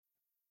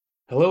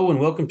Hello and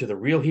welcome to the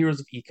Real Heroes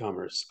of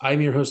E-commerce.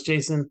 I'm your host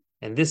Jason,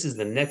 and this is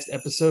the next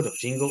episode of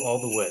Jingle All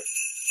the Way.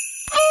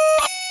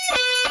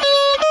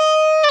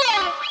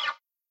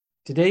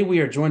 Today we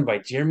are joined by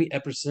Jeremy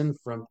Epperson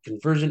from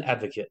Conversion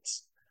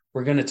Advocates.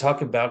 We're going to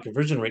talk about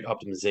conversion rate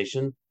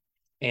optimization,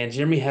 and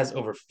Jeremy has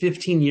over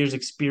 15 years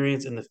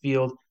experience in the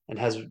field and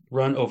has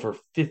run over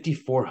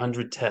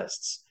 5,400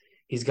 tests.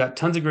 He's got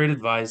tons of great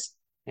advice,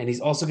 and he's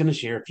also going to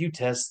share a few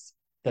tests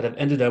that have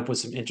ended up with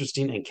some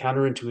interesting and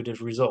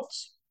counterintuitive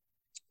results.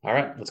 All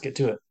right, let's get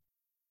to it.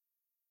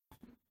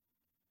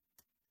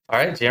 All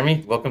right,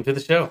 Jeremy, welcome to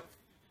the show.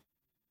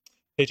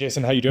 Hey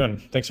Jason, how you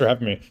doing? Thanks for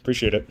having me.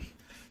 Appreciate it.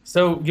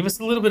 So, give us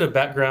a little bit of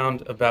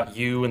background about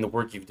you and the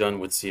work you've done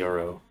with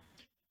CRO.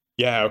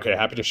 Yeah, okay,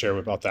 happy to share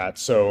about that.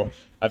 So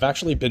I've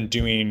actually been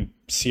doing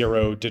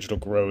CRO digital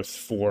growth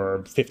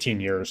for 15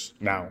 years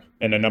now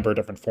in a number of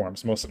different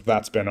forms. Most of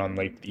that's been on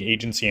like the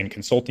agency and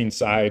consulting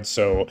side.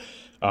 So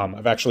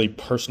I've actually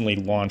personally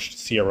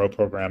launched CRO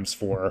programs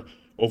for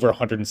over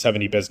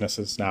 170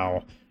 businesses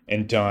now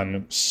and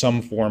done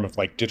some form of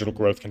like digital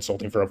growth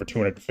consulting for over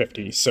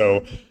 250.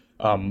 So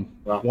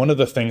Wow. one of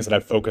the things that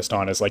I've focused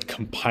on is like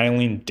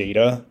compiling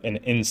data and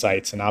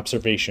insights and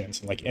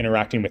observations and like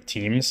interacting with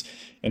teams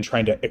and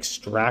trying to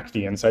extract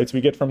the insights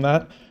we get from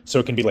that so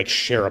it can be like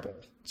shareable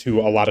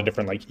to a lot of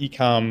different like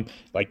e-com,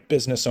 like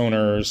business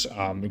owners,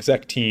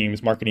 exec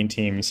teams, marketing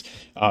teams.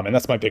 And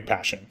that's my big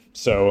passion.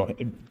 So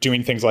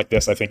doing things like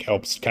this, I think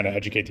helps kind of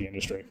educate the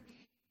industry.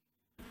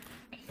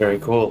 Very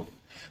cool.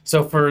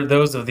 So, for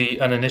those of the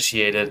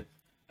uninitiated,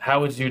 how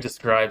would you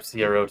describe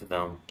CRO to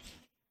them?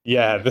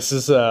 Yeah, this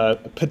is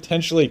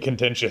potentially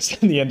contentious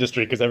in the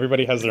industry because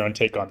everybody has their own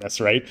take on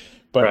this, right?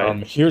 But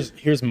Right.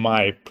 here's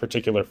my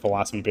particular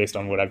philosophy based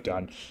on what I've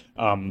done.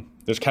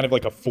 There's kind of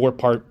like a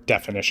four-part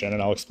definition,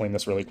 and I'll explain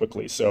this really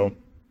quickly. So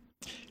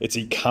it's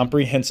a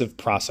comprehensive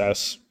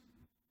process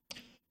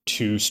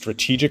to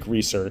strategic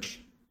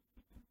research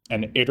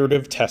and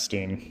iterative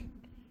testing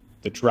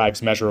that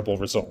drives measurable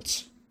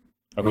results.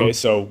 Okay, Mhm.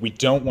 so we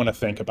don't want to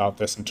think about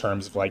this in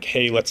terms of like,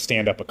 hey, let's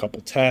stand up a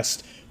couple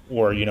tests,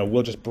 or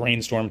we'll just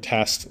brainstorm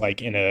tests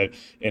like in a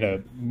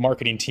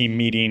marketing team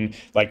meeting.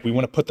 Like we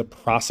want to put the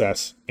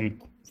process in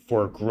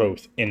for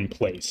growth in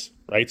place,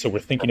 right? So we're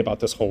thinking about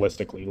this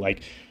holistically,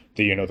 like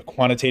the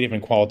quantitative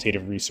and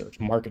qualitative research,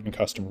 market and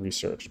customer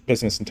research,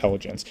 business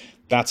intelligence.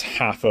 That's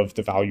half of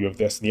the value of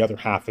this, and the other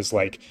half is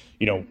like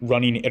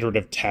running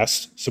iterative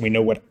tests so we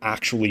know what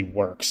actually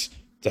works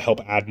to help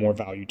add more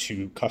value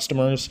to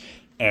customers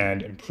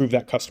and improve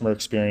that customer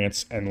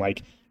experience and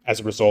like as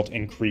a result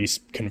increase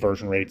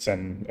conversion rates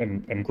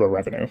and grow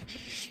revenue.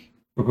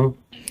 Mhm.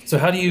 So,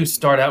 how do you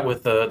start out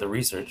with the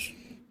research?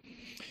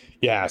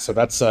 Yeah, so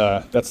that's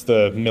the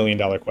 $1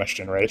 million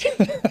question, right?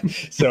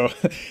 So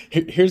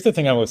here's the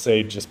thing I will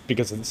say, just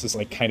because this is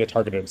like kind of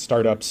targeted at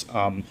startups.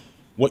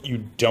 What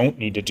you don't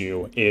need to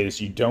do is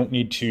you don't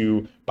need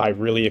to buy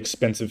really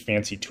expensive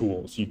fancy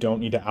tools. You don't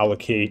need to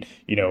allocate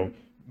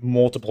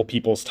multiple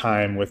people's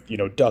time with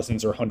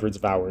dozens or hundreds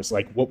of hours.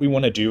 Like what we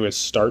want to do is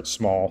start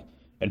small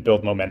and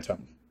build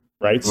momentum,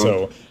 right? Mhm.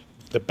 So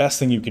the best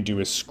thing you can do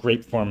is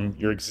scrape from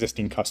your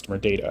existing customer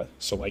data.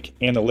 So like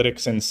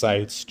analytics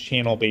insights,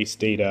 channel-based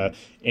data,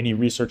 any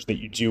research that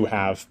you do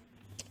have.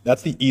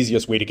 That's the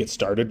easiest way to get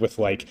started with,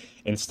 like,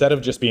 instead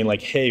of just being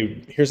like,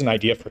 hey, here's an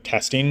idea for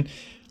testing,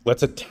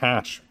 let's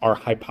attach our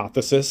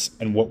hypothesis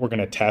and what we're going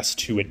to test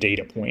to a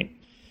data point.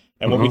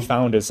 And what we Mhm.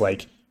 found is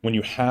like when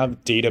you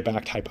have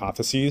data-backed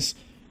hypotheses,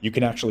 you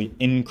can actually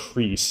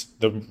increase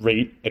the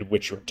rate at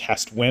which your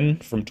test win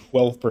from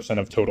 12%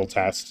 of total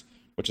tests,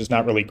 which is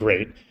not really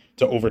great,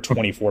 to over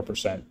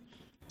 24%.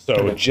 So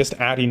Okay. just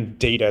adding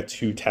data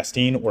to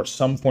testing or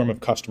some form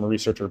of customer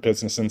research or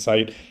business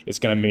insight is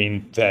going to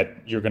mean that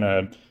you're going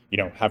to,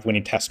 have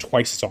winning tests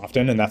twice as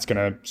often, and that's going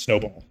to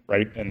snowball,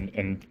 right?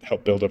 And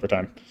help build over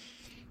time.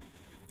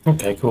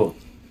 Okay. Cool.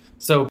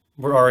 So,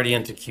 we're already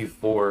into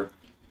Q4,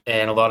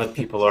 and a lot of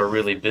people are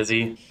really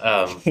busy.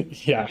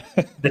 Yeah.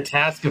 The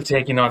task of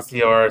taking on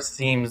CR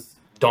seems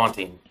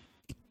daunting,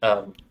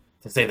 um,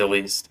 to say the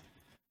least.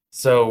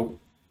 So,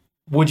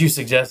 would you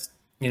suggest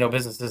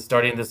businesses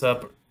starting this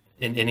up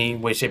in any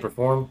way, shape, or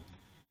form?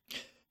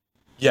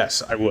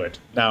 Yes, I would.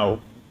 Now,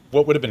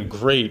 what would have been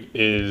great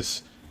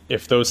is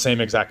if those same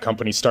exact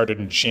companies started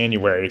in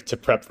January to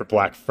prep for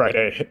Black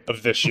Friday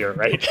of this year,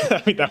 right?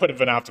 I mean, that would have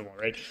been optimal,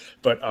 right?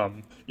 But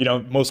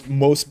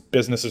most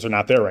businesses are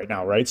not there right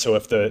now, right? So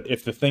if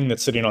the thing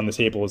that's sitting on the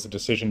table is a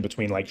decision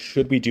between like,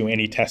 should we do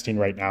any testing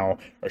right now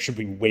or should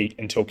we wait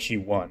until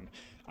Q1?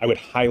 I would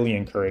highly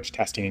encourage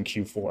testing in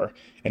Q4.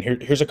 And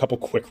here's a couple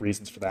quick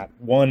reasons for that.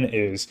 One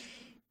is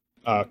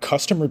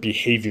customer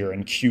behavior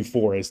in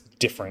Q4 is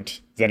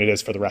different than it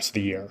is for the rest of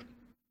the year.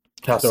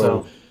 How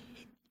So,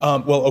 so?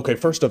 well, okay,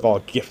 first of all,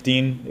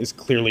 gifting is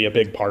clearly a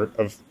big part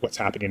of what's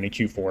happening in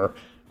Q4.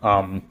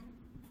 Um,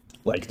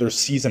 like there's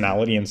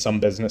seasonality in some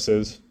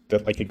businesses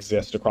that like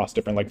exist across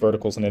different like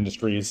verticals and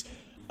industries.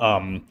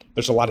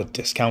 There's a lot of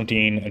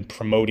discounting and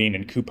promoting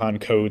and coupon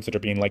codes that are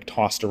being like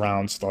tossed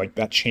around. So like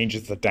that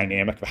changes the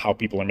dynamic of how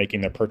people are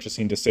making their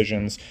purchasing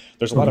decisions.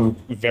 There's a lot of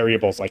Hmm.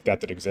 variables like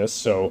that that exist.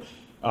 So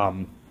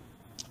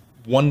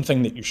one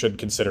thing that you should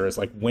consider is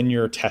like when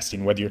you're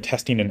testing, whether you're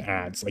testing in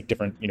ads, like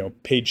different,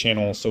 paid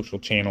channels, social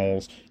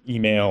channels,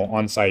 email,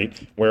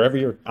 on-site, wherever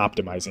you're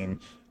optimizing,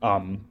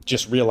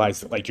 just realize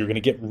that like you're going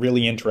to get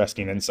really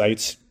interesting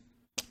insights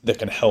that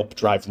can help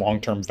drive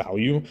long-term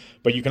value,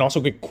 but you can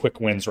also get quick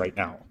wins right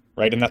now.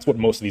 Right. And that's what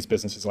most of these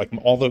businesses, like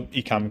all the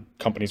ecom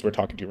companies we're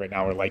talking to right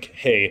now, are like,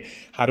 hey,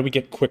 how do we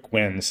get quick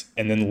wins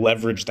and then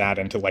leverage that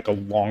into like a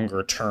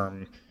longer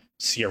term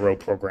CRO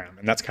program?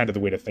 And that's kind of the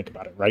way to think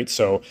about it. Right.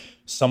 So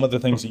some of the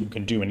things that you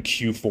can do in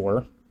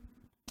Q4,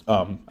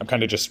 I'm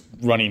kind of just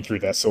running through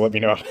this. So let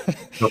me know.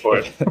 Go for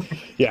it.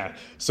 Yeah.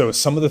 So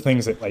some of the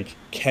things that like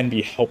can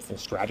be helpful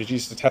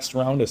strategies to test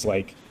around is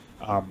like,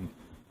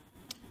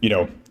 you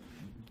know,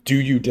 do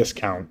you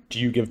discount? Do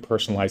you give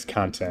personalized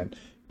content?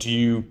 Do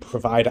you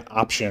provide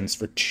options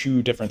for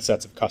two different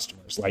sets of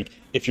customers? Like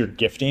if you're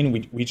gifting,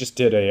 we just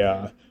did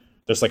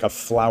there's like a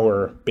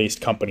flower based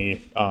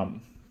company.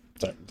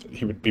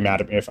 He would be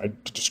mad at me if I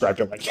described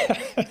it like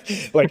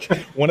that. Like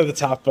one of the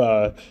top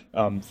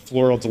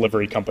floral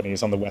delivery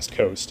companies on the West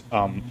Coast.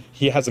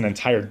 He has an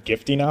entire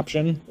gifting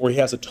option, or he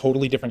has a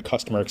totally different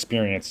customer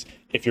experience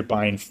if you're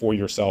buying for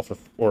yourself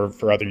or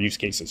for other use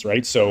cases,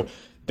 right? So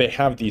they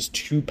have these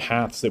two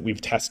paths that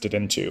we've tested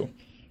into,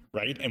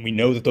 right? And we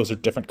know that those are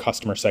different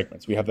customer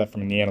segments. We have that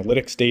from the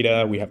analytics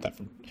data, we have that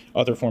from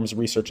other forms of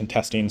research and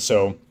testing.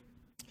 So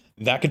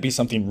that could be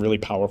something really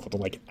powerful to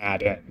like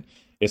add in.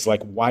 It's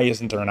like, why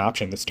isn't there an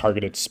option that's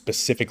targeted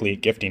specifically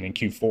at gifting in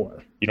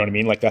Q4? You know what I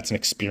mean? Like that's an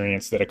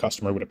experience that a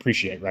customer would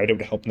appreciate, right? It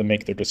would help them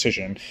make their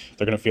decision.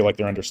 They're going to feel like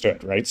they're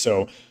understood, right?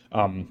 So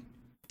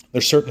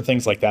there's certain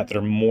things like that that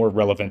are more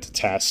relevant to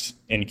test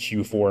in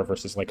Q4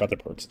 versus like other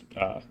parts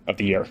of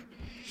the year.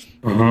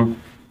 Hmm.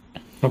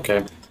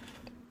 Okay.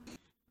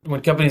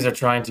 When companies are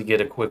trying to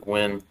get a quick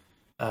win,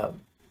 uh,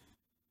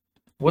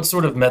 what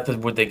sort of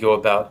method would they go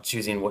about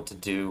choosing what to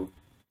do,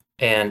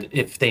 and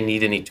if they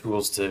need any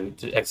tools to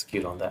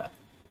execute on that?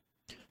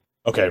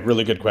 Okay,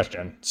 really good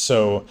question.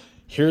 So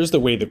here's the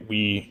way that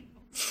we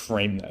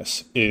frame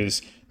this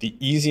is the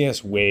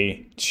easiest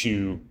way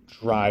to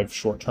drive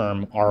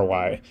short-term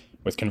ROI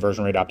with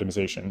conversion rate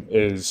optimization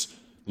is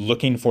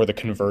looking for the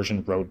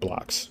conversion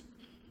roadblocks.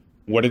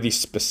 What are these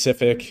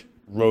specific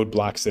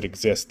roadblocks that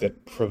exist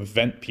that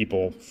prevent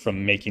people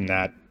from making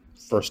that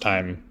first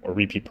time or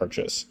repeat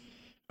purchase?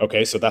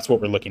 Okay, so that's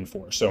what we're looking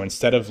for. So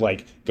instead of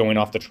like going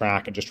off the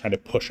track and just trying to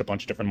push a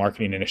bunch of different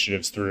marketing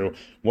initiatives through,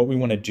 what we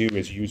want to do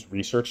is use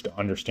research to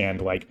understand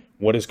like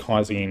what is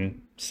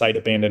causing site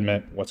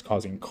abandonment, what's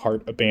causing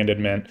cart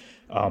abandonment,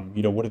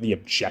 what are the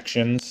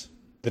objections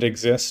that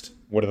exist,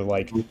 what are the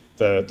like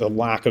the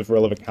lack of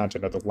relevant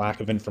content or the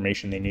lack of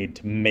information they need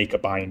to make a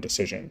buying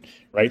decision,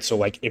 right? So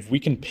like if we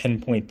can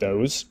pinpoint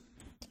those,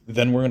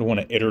 then we're going to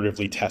want to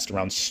iteratively test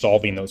around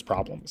solving those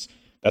problems.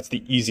 That's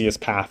the easiest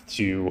path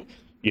to,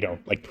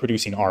 like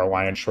producing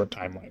ROI on short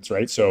timelines,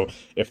 right? So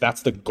if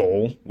that's the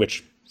goal,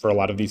 which for a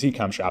lot of these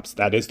e-com shops,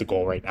 that is the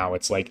goal right now.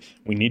 It's like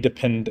we need to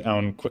pin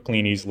down quickly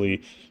and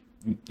easily,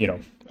 you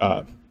know,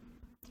 uh,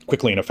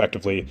 quickly and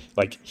effectively,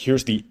 like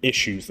here's the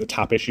issues, the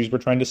top issues we're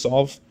trying to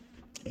solve,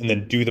 and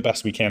then do the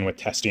best we can with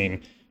testing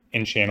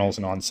in channels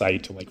and on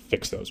site to like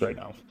fix those right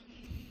now.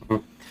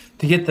 Mhm.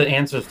 To get the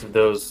answers to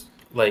those,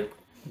 like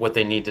what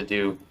they need to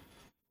do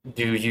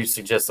you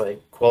suggest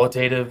like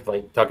qualitative,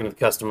 like talking with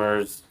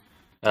customers,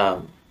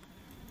 um,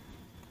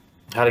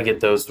 how to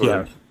get those sort Yeah.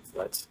 of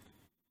insights?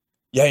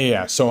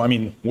 Yeah. So I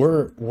mean,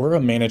 we're a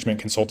management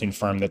consulting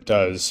firm that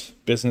does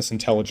business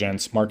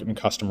intelligence, market and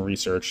customer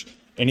research,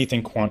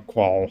 anything quant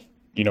qual,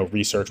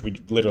 research.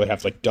 We literally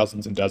have like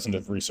dozens and dozens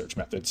of research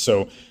methods.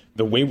 So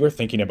the way we're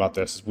thinking about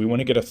this is we want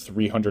to get a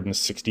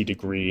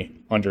 360-degree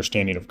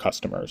understanding of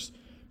customers.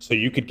 So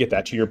you could get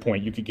that, to your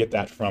point, you could get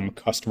that from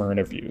customer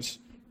interviews,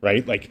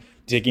 right? Like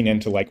digging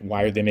into like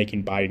why are they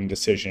making buying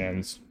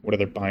decisions, what are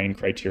their buying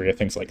criteria,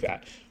 things like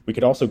that. We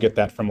could also get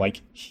that from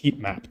like heat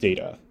map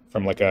data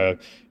from like a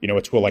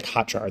tool like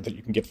Hotjar that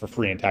you can get for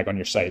free and tag on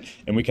your site,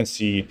 and we can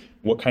see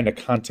what kind of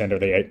content are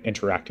they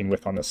interacting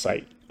with on the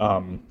site.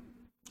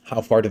 How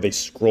far do they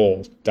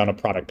scroll down a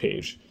product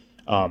page?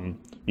 Um,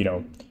 you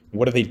know,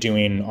 what are they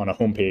doing on a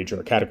homepage or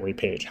a category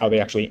page? How are they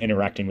actually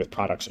interacting with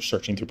products or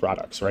searching through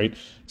products, right?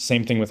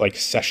 Same thing with like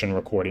session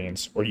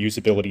recordings or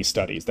usability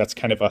studies. That's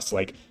kind of us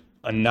like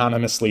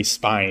anonymously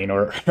spying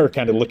or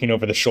kind of looking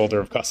over the shoulder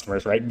of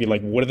customers, right? And be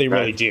like, what do they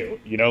really Right. do?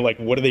 Like,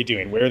 what are they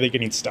doing? Where are they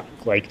getting stuck?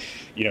 Like,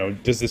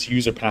 does this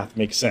user path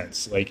make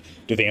sense? Like,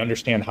 do they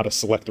understand how to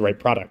select the right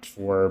product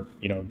for,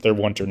 their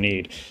want or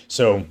need?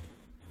 So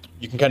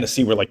you can kind of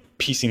see we're like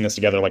piecing this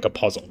together like a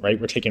puzzle, right?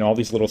 We're taking all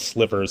these little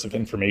slivers of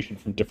information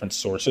from different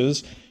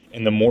sources.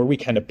 And the more we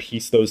kind of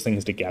piece those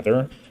things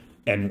together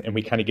and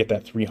we kind of get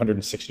that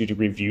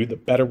 360-degree view, the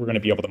better we're going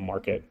to be able to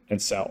market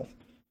and sell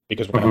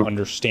because we're going to Mhm.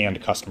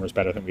 understand customers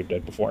better than we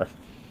did before.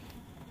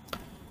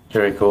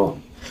 Very cool.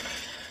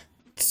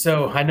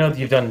 So I know that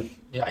you've done,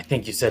 yeah, I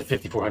think you said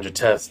 5,400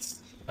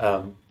 tests.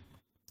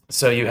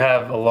 So you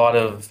have a lot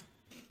of,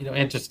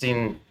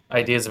 interesting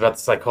ideas about the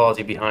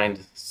psychology behind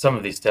some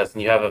of these tests,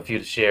 and you have a few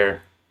to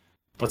share.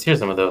 Let's hear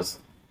some of those.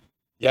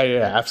 Yeah,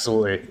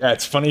 absolutely. Yeah,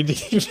 it's funny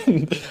to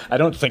even, I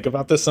don't think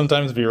about this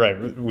sometimes, but you're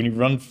right. When you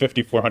run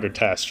 5,400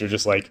 tests, you're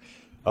just like,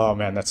 oh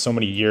man, that's so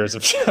many years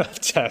of, of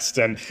tests.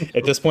 And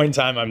at this point in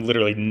time, I'm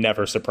literally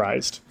never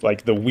surprised.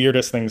 Like the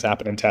weirdest things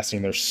happen in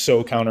testing. They're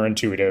so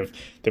counterintuitive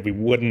that we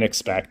wouldn't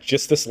expect.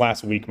 Just this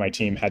last week, my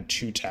team had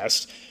two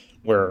tests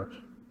where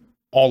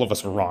all of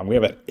us were wrong. We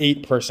have an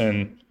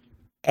 8-person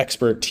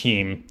expert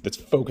team that's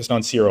focused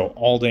on zero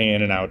all day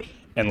in and out.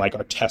 And like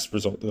our test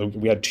result,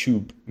 we had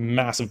two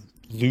massive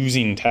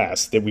losing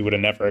tests that we would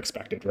have never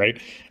expected,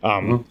 right?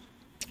 Mhm.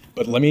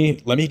 But let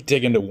me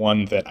dig into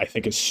one that I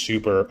think is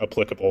super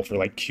applicable for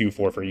like Q4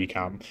 for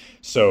ecom.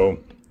 So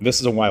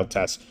this is a wild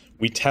test.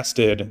 We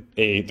tested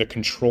the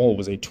control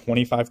was a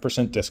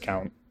 25%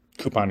 discount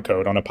coupon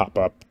code on a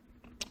pop-up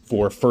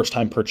for first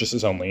time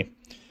purchases only.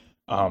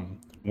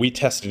 We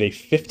tested a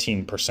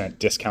 15%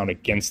 discount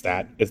against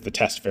that as the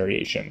test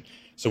variation.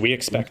 So we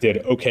expected,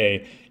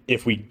 okay,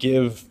 if we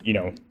give,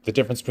 the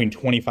difference between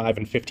 25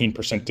 and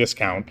 15%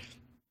 discount,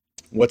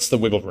 what's the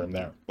wiggle room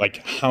there?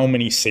 Like how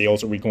many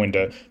sales are we going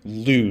to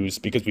lose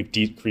because we've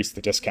decreased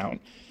the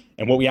discount?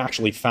 And what we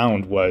actually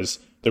found was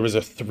there was a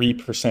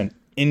 3%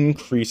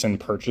 increase in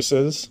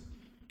purchases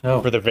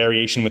Oh, for the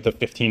variation with the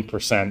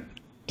 15%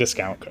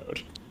 discount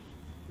code.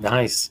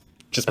 nice.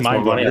 Just That's more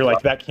mind blowing. money, I You're like,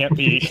 thought. that can't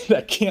be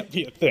that can't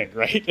be a thing,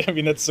 right? I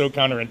mean, that's so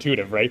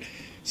counterintuitive, right?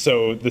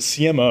 So the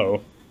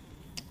CMO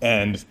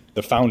and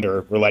the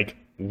founder were like,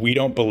 we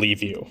don't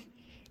believe you.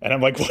 And I'm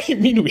like, what do you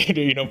mean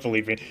you don't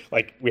believe me?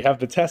 Like, we have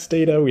the test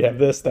data, we have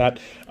this, that.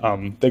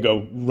 They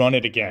go, run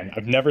it again.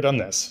 I've never done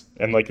this.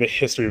 And like the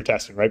history of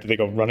testing, right? But they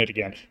go, run it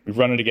again. We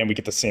run it again, we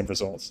get the same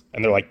results.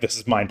 And they're like, this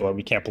is mind blowing.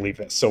 We can't believe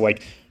this. So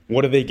like,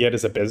 what do they get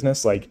as a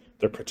business? Like,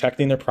 they're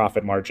protecting their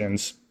profit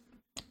margins.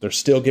 They're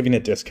still giving a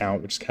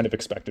discount, which is kind of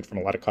expected from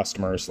a lot of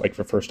customers, like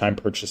for first time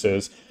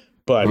purchases.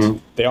 But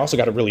Mhm. they also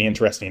got a really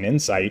interesting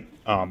insight,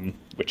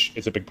 which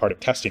is a big part of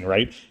testing,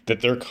 right?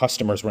 That their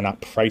customers were not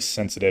price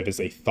sensitive as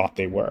they thought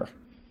they were.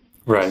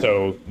 Right.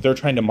 So they're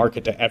trying to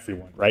market to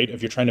everyone, right?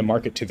 If you're trying to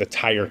market to the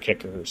tire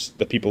kickers,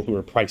 the people who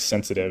are price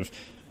sensitive,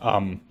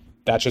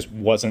 that just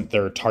wasn't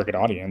their target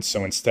audience.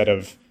 So instead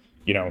of,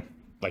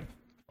 like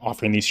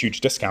offering these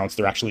huge discounts,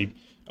 they're actually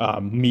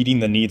meeting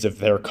the needs of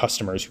their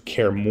customers who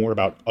care more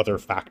about other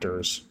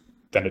factors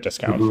than a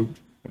discount, Mhm.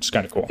 which is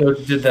kind of cool. So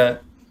did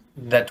that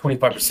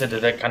 25%,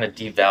 did that kind of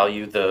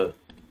devalue the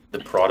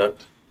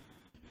product?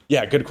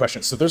 Yeah, good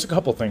question. So there's a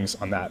couple things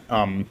on that.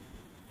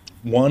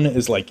 One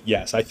is like,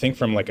 yes, I think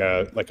from like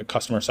a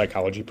customer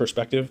psychology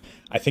perspective,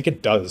 I think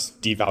it does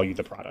devalue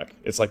the product.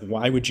 It's like,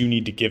 why would you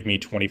need to give me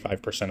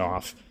 25%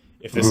 off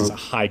if this is a Mhm.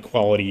 high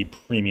quality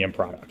premium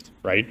product,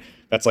 right?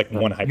 That's like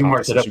one You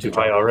marked it hypothesis up you too could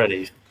high take.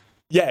 already.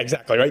 Yeah,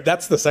 exactly, right?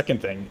 That's the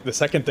second thing. The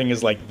second thing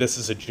is like, this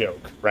is a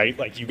joke, right?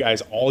 Like you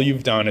guys, all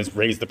you've done is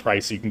raise the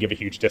price so you can give a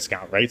huge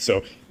discount, right?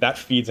 So that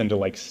feeds into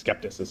like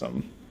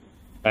skepticism.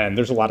 And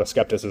there's a lot of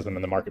skepticism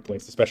in the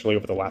marketplace, especially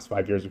over the last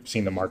 5 years. We've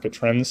seen the market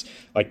trends.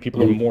 Like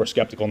people are Mhm. more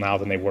skeptical now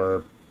than they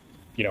were,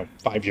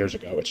 5 years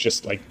ago. It's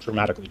just like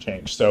dramatically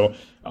changed. So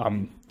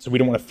we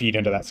don't want to feed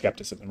into that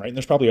skepticism, right? And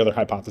there's probably other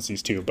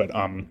hypotheses too, but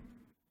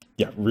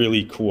yeah,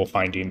 really cool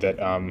finding that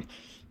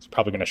is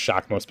probably going to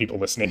shock most people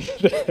listening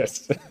to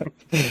this.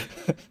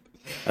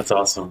 That's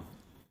awesome.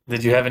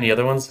 Did you have any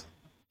other ones?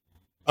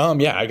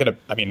 Yeah,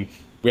 I mean,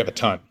 we have a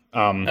ton.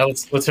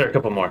 Let's hear a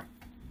couple more.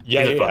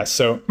 Yeah, These are yeah, yeah. fun.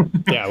 So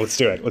yeah, let's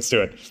do it. Let's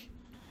do it.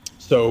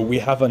 So we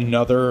have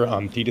another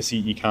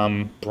D2C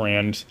ecom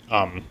brand.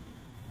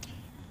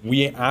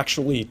 We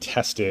actually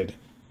tested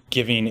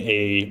giving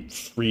a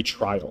free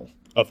trial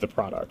of the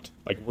product.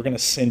 Like we're gonna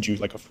send you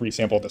like a free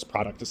sample of this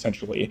product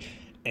essentially,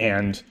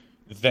 and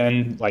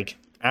then like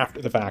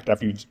after the fact,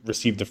 after you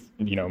receive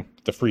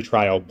the free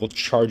trial, we'll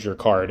charge your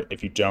card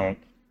if you don't,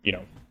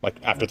 like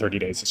after 30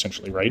 days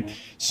essentially, right?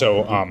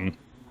 So Mhm.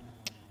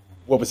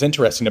 what was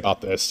interesting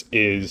about this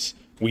is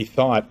we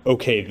thought,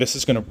 okay, this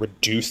is going to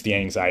reduce the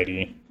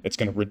anxiety. It's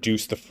going to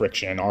reduce the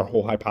friction. Our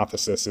whole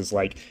hypothesis is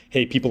like,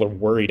 hey, people are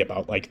worried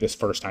about like this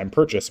first time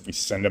purchase. If we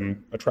send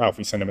them a trial, if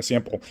we send them a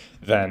sample,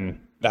 then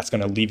that's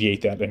going to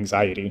alleviate that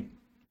anxiety.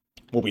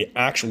 What we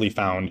actually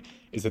found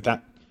is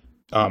that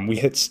we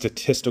hit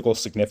statistical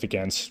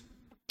significance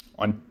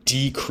on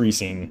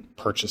decreasing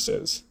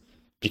purchases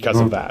because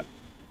of Mhm. that.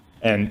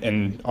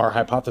 And our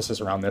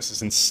hypothesis around this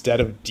is instead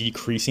of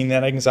decreasing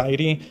that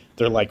anxiety,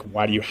 they're like,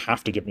 why do you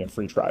have to give me a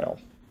free trial?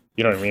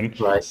 You know what I mean?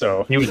 Right.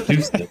 So He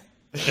reduced it.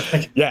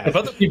 Like, yeah, if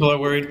other people are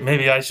worried,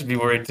 maybe I should be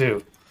worried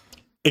too.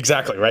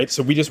 exactly, right?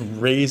 So we just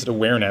raised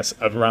awareness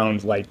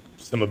around like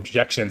some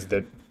objections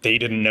that they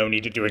didn't know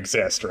needed to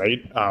exist,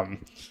 right?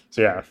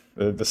 So yeah,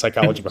 the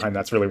psychology behind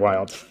that's really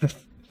wild.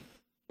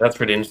 That's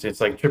pretty interesting.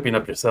 It's like tripping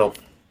up yourself.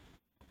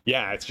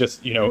 Yeah, it's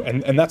just,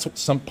 and that's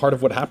some part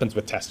of what happens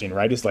with testing,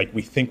 right? Is like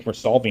we think we're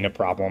solving a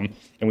problem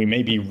and we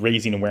may be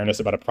raising awareness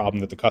about a problem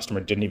that the customer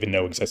didn't even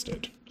know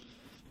existed.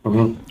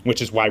 Hmm.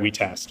 which is why we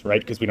test, right?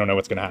 Because we don't know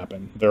what's going to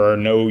happen. There are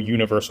no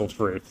universal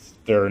truths.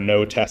 There are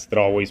no tests that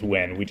always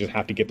win. We just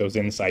have to get those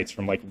insights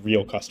from like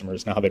real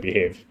customers and how they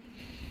behave.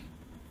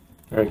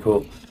 Very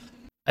cool.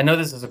 I know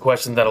this is a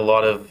question that a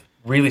lot of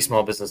really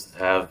small businesses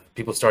have,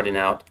 people starting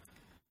out.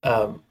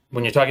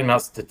 When you're talking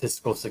about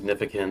statistical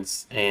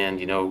significance and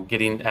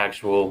getting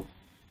actual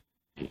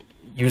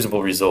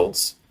usable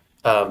results,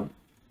 um,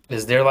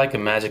 is there like a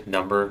magic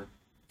number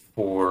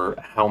for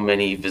how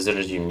many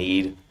visitors you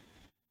need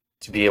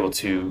to be able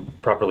to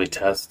properly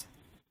test?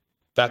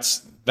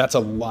 That's a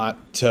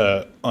lot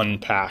to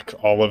unpack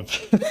all of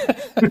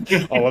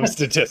all of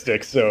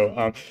statistics.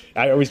 So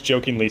I always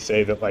jokingly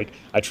say that like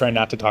I try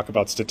not to talk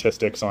about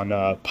statistics on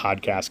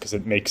podcasts because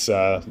it makes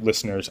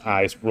listeners'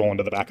 eyes roll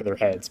into the back of their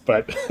heads.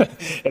 But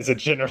as a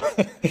general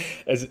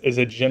as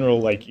a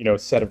general like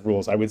set of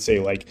rules, I would say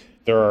like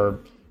there are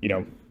you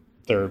know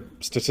their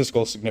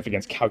statistical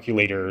significance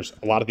calculators.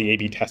 A lot of the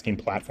A/B testing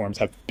platforms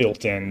have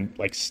built-in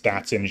like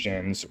stats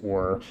engines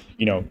or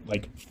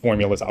like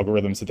formulas,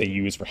 algorithms that they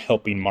use for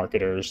helping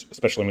marketers,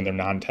 especially when they're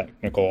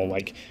non-technical,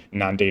 like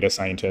non-data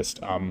scientists,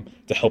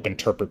 to help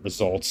interpret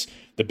results.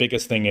 The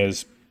biggest thing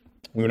is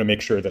we want to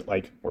make sure that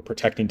like we're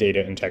protecting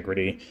data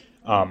integrity,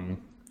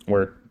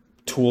 where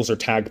tools are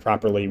tagged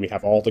properly, we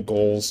have all the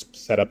goals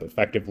set up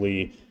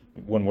effectively.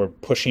 When we're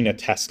pushing a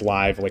test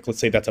live, like let's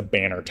say that's a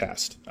banner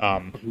test,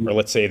 or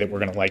let's say that we're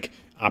going to like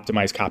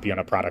optimize copy on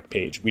a product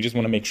page, we just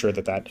want to make sure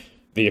that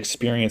the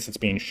experience that's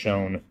being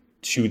shown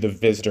to the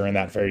visitor in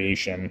that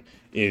variation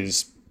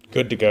is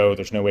good to go.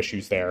 There's no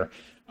issues there.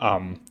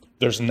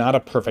 There's not a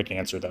perfect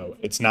answer though.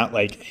 It's not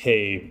like,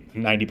 hey,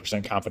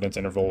 90% confidence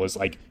interval is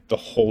like the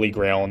holy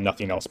grail and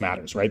nothing else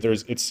matters, right?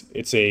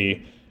 It's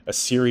a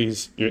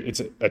series,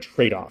 it's a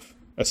trade-off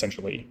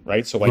essentially,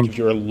 right? So like if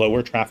you're a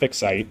lower traffic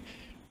site,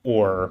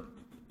 or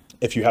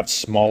if you have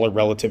smaller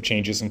relative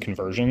changes in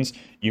conversions,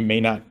 you may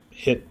not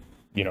hit,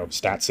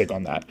 stat sig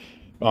on that.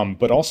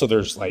 But also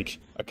there's like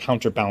a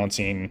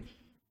counterbalancing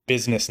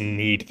business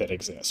need that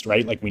exists,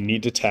 right? Like we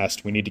need to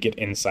test, we need to get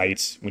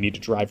insights, we need to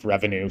drive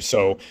revenue.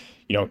 So,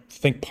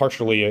 think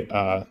partially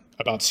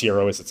about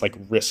CRO as it's like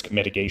risk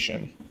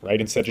mitigation, right?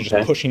 Instead of just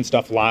Okay. pushing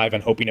stuff live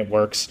and hoping it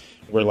works,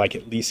 we're like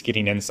at least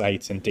getting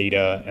insights and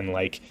data and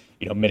like,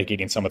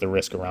 mitigating some of the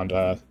risk around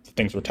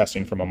things we're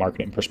testing from a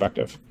marketing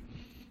perspective.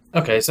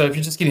 Okay, so if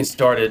you're just getting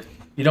started,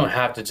 you don't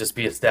have to just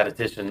be a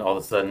statistician all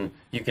of a sudden.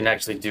 You can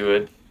actually do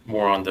it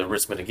more on the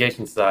risk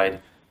mitigation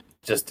side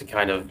just to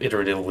kind of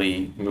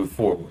iteratively move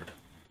forward.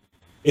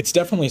 It's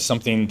definitely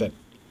something that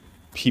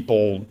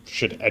people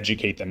should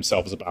educate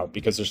themselves about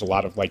because there's a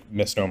lot of like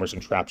misnomers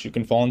and traps you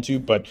can fall into,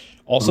 but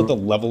also the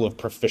Mhm. level of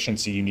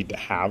proficiency you need to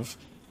have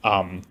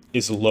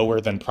is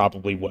lower than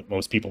probably what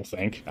most people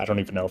think. I don't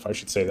even know if I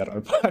should say that on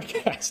a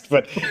podcast,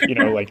 but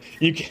like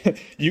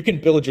you can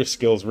build your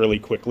skills really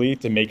quickly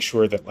to make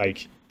sure that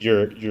like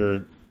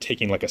you're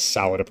taking like a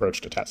solid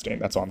approach to testing.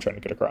 That's all I'm trying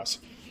to get across.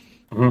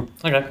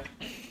 Okay.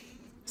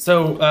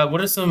 So,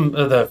 what are some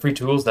of the free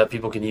tools that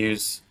people can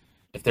use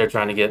if they're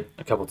trying to get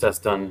a couple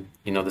tests done,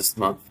 this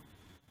month?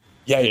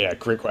 Yeah,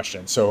 great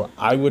question. So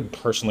I would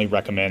personally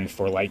recommend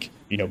for like,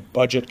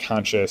 budget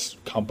conscious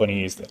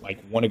companies that like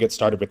want to get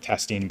started with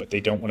testing, but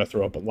they don't want to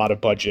throw up a lot of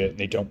budget and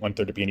they don't want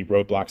there to be any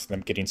roadblocks to them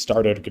getting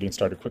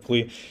started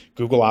quickly.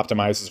 Google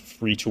Optimize is a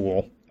free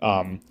tool.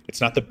 It's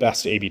not the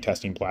best A/B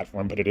testing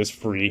platform, but it is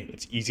free.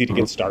 It's easy to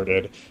get Mhm.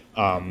 started.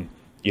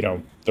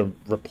 The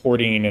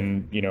reporting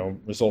and,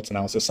 results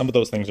analysis, some of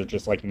those things are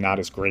just like not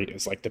as great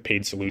as like the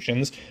paid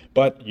solutions,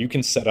 but you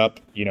can set up,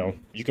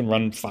 you can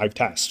run 5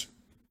 tests,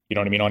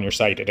 what I mean, on your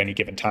site at any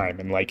given time.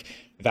 And like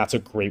that's a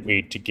great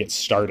way to get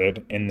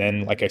started. And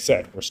then, like I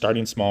said, we're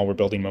starting small, we're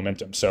building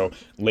momentum. So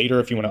later,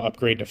 if you want to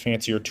upgrade to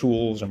fancier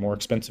tools or more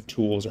expensive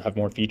tools or have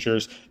more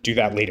features, do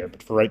that later.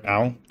 But for right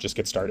now, just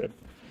get started.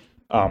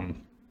 I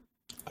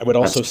would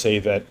also That's say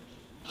that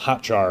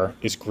Hotjar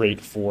is great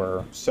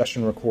for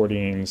session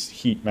recordings,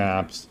 heat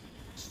maps,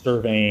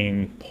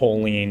 surveying,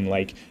 polling.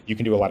 Like you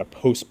can do a lot of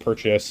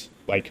post-purchase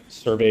like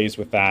surveys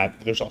with that.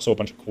 There's also a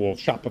bunch of cool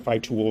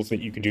Shopify tools that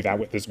you can do that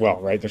with as well,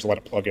 right? There's a lot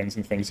of plugins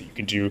and things that you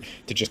can do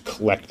to just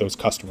collect those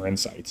customer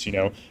insights.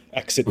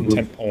 Exit mhm.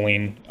 intent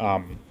polling.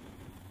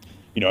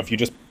 If you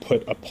just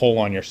put a poll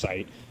on your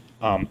site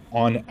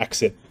on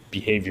exit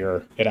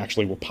behavior, it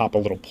actually will pop a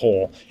little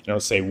poll and it'll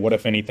say, what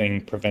if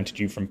anything prevented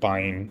you from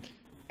buying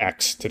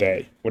X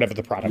today, whatever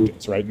the product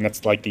is, right? And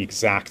that's like the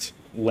exact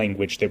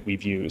language that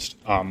we've used.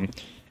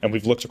 And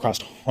we've looked across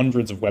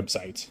hundreds of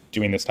websites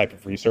doing this type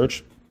of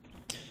research.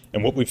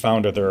 And what we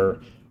found are there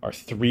are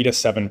 3 to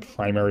 7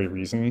 primary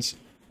reasons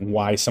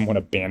why someone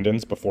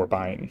abandons before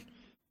buying.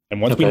 And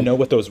once we Okay. know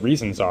what those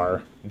reasons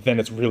are, then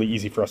it's really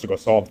easy for us to go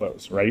solve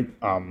those, right?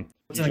 What's an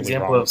Usually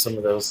example wrong. of some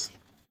of those?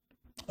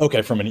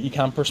 Okay, from an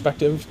ecom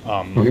perspective,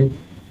 Mhm.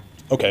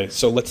 okay,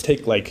 so let's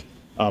take like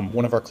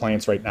one of our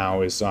clients right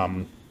now is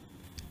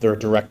they're a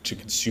direct to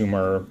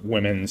consumer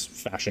women's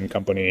fashion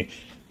company.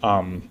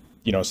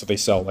 So they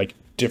sell like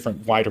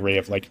different wide array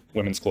of like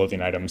women's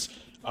clothing items.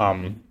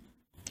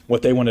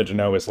 What they wanted to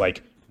know is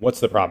like What's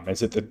the problem?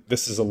 Is it that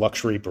this is a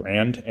luxury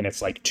brand and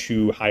it's like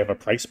too high of a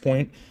price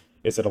point?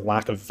 Is it a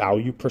lack of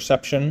value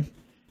perception?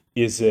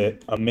 Is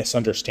it a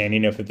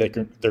misunderstanding of if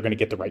they're going to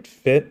get the right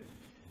fit?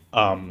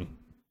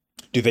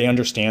 Do they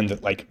understand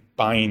that like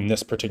buying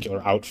this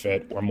particular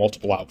outfit or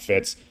multiple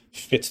outfits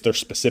fits their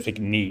specific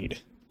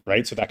need,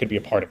 right? So that could be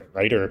a part of it,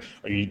 right? Or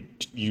are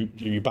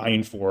you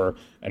buying for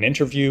an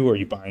interview? Or are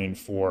you buying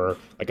for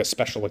like a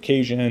special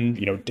occasion,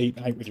 date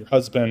night with your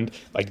husband?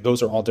 Like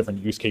those are all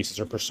different use cases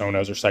or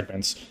personas or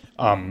segments.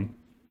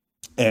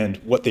 And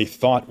what they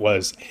thought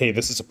was, hey,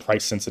 this is a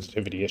price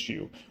sensitivity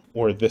issue,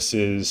 or this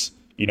is,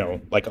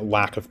 like a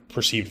lack of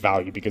perceived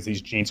value because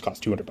these jeans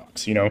cost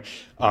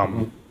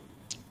 $200,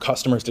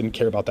 Customers didn't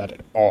care about that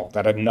at all.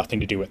 That had nothing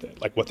to do with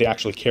it. Like what they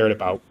actually cared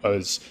about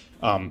was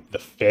the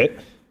fit,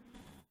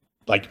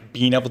 like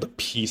being able to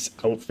piece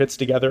outfits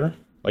together,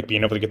 like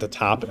being able to get the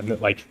top and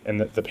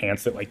the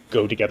pants that like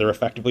go together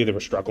effectively. They were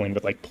struggling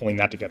with like pulling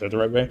that together the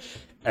right way,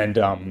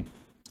 and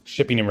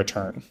shipping and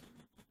return.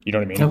 You know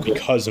what I mean? Okay.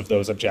 Because of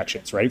those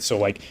objections, right? So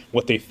like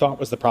what they thought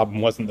was the problem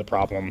wasn't the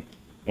problem.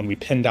 When we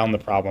pinned down the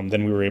problem,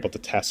 then we were able to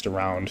test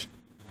around,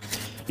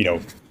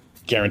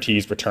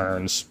 guarantees,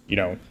 returns,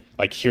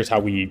 like here's how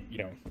we,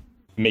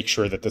 make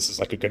sure that this is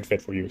like a good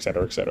fit for you, et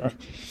cetera, et cetera.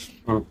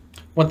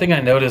 One thing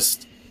I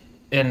noticed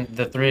in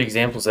the three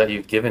examples that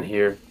you've given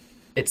here,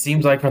 it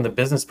seems like from the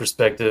business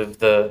perspective,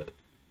 the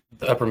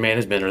upper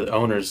management or the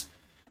owners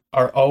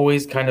are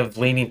always kind of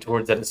leaning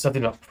towards that it's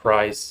something about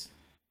price,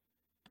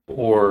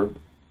 or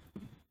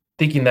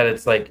thinking that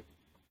it's like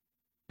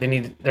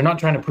they're not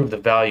trying to prove the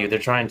value, they're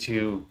trying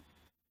to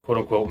quote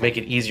unquote make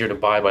it easier to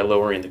buy by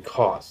lowering the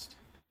cost.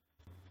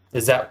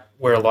 Is that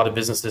where a lot of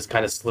businesses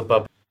kind of slip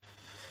up?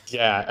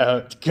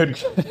 Yeah, good.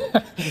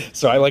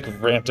 So I like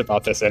rant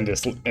about this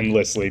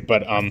endlessly,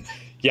 but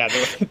yeah,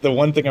 the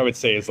one thing I would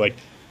say is like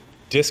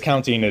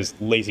discounting is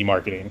lazy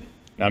marketing.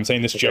 Now I'm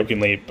saying this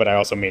jokingly, but I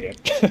also mean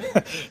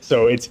it.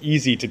 So it's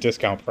easy to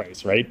discount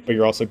price, right? But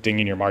you're also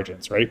dinging your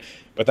margins, right?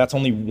 But that's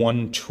only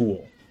one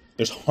tool.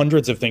 There's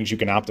hundreds of things you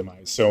can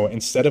optimize. So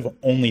instead of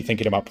only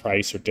thinking about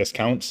price or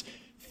discounts,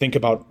 think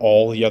about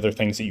all the other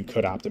things that you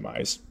could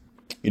optimize.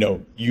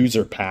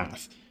 User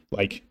path,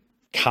 like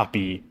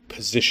copy,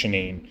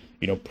 positioning,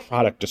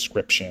 product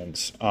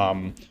descriptions,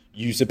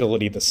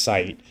 usability of the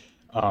site,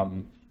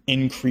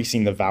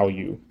 increasing the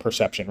value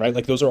perception, right?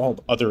 Like those are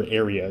all other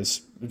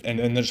areas,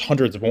 and there's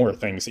hundreds of more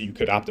things that you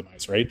could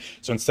optimize, right?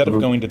 So instead of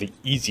going to the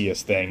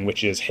easiest thing,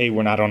 which is, hey,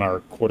 we're not on our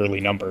quarterly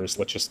numbers,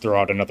 let's just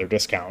throw out another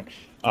discount.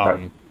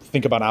 Right.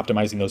 Think about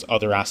optimizing those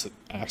other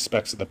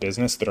aspects of the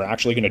business that are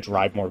actually going to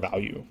drive more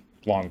value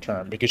long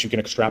term, because you can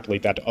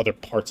extrapolate that to other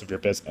parts of your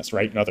business,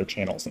 right? And other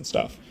channels and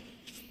stuff.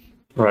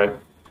 Right.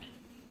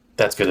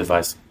 That's good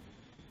advice.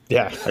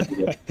 Yeah.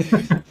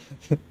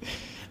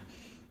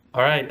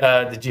 All right.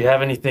 Did you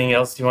have anything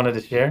else you wanted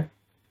to share?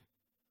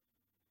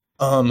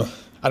 I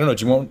don't know.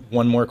 Do you want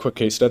one more quick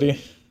case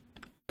study?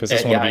 Because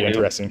this one Yeah, will I be do.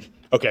 interesting.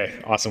 Okay,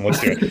 awesome.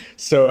 Let's do it.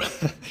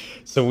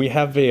 So we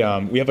have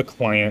a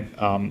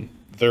client.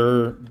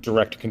 They're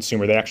direct to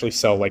consumer. They actually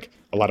sell like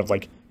a lot of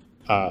like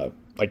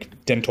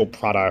dental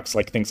products,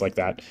 like things like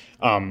that.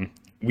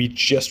 We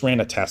just ran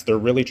a test. They're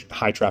really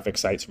high traffic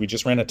sites. We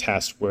just ran a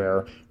test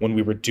where when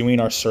we were doing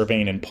our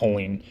surveying and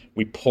polling,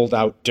 we pulled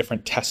out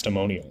different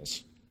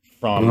testimonials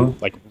from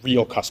Mhm. like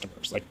real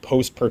customers, like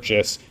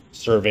post-purchase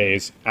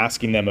surveys,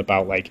 asking them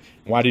about like,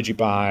 why did you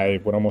buy,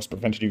 what almost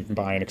prevented you from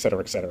buying, et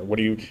cetera, et cetera.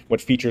 What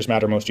features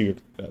matter most to you,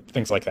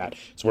 things like that.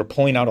 So we're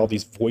pulling out all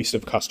these voice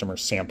of customer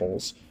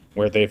samples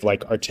where they've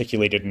like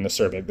articulated in the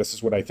survey, this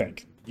is what I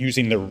think,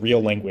 using their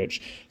real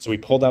language. So we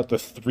pulled out the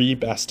three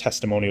best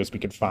testimonials we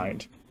could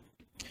find.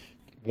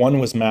 One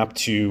was mapped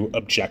to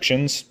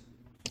objections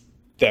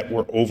that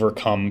were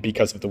overcome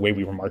because of the way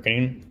we were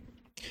marketing.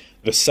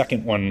 The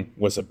second one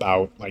was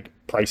about like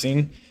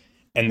pricing.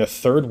 And the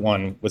third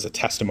one was a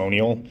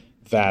testimonial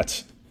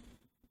that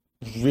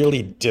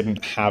really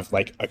didn't have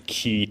like a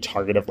key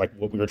target of like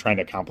what we were trying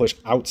to accomplish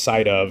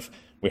outside of,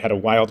 we had a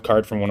wild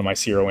card from one of my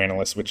CRO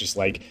analysts, which is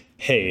like,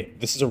 hey,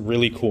 this is a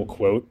really cool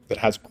quote that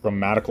has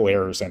grammatical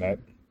errors in it.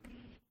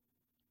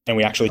 And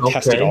we actually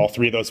tested Okay. all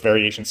three of those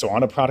variations. So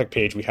on a product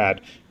page, we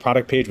had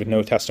product page with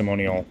no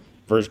testimonial,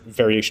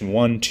 variation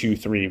 1, 2,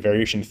 3.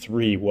 Variation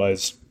 3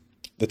 was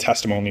the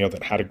testimonial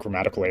that had a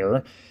grammatical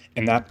error,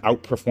 and that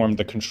outperformed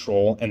the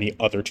control and the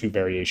other two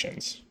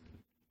variations.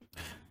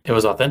 It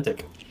was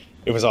authentic.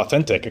 It was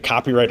authentic. A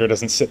copywriter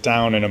doesn't sit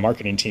down in a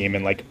marketing team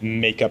and like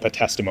make up a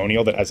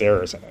testimonial that has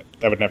errors in it.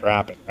 That would never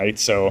happen, right?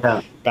 So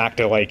Yeah. back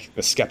to like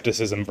the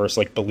skepticism versus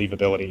like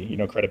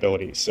believability,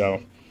 credibility.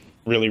 So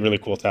really, really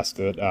cool test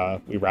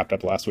that we wrapped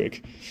up last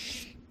week.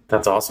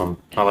 That's awesome.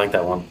 I like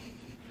that one.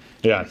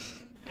 Yeah.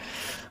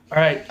 All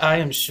right. I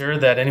am sure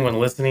that anyone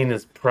listening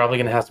is probably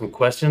going to have some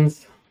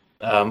questions,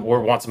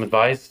 or want some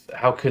advice.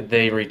 How could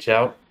they reach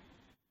out?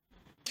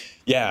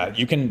 Yeah,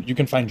 you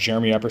can find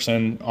Jeremy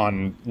Epperson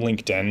on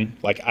LinkedIn.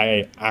 Like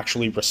I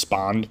actually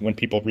respond when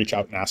people reach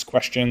out and ask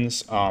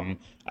questions. I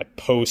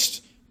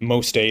post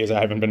most days. I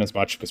haven't been as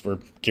much because we're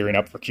gearing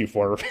up for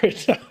Q4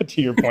 right now,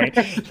 to your point.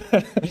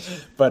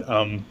 But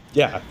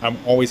yeah, I'm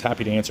always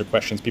happy to answer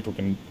questions. People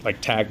can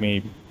like tag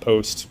me,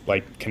 post,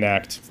 like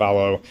connect,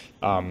 follow.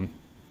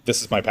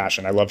 This is my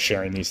passion. I love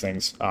sharing these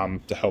things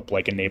to help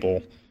like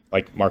enable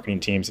like marketing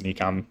teams and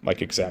ecom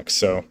like execs.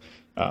 So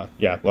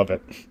yeah, love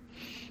it.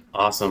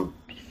 Awesome.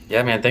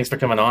 Yeah, man. Thanks for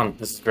coming on.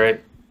 This is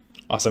great.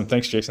 Awesome.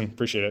 Thanks, Jason.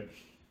 Appreciate it.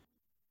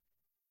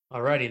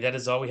 Alrighty, that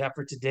is all we have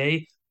for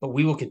today, but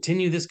we will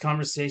continue this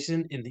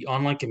conversation in the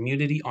online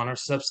community on our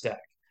Substack.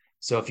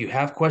 So if you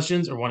have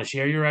questions or want to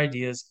share your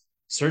ideas,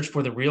 search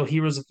for the real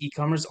heroes of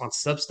e-commerce on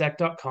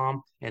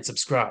substack.com and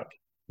subscribe.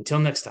 Until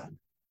next time.